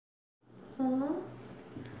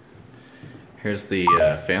Here's the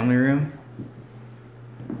family room.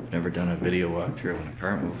 Never done a video walkthrough of an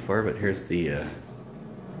apartment before, but here's the main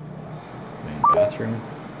bathroom.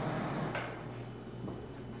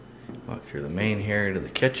 Walk through the main here to the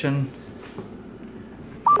kitchen.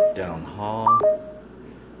 Down the hall.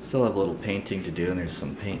 Still have a little painting to do, and there's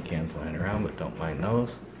some paint cans lying around, but don't mind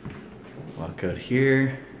those. Walk out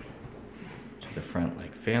here to the front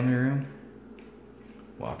like family room.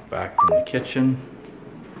 Walk back from the kitchen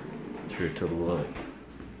through to the little,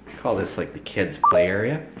 call this like the kids' play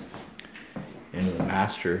area, into the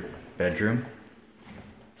master bedroom,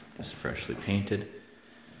 just freshly painted.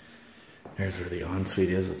 There's where the ensuite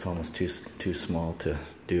is. It's almost too small to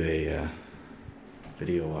do a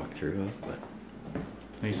video walkthrough of, but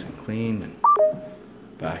nice and clean. And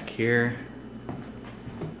back here,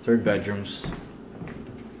 third bedroom's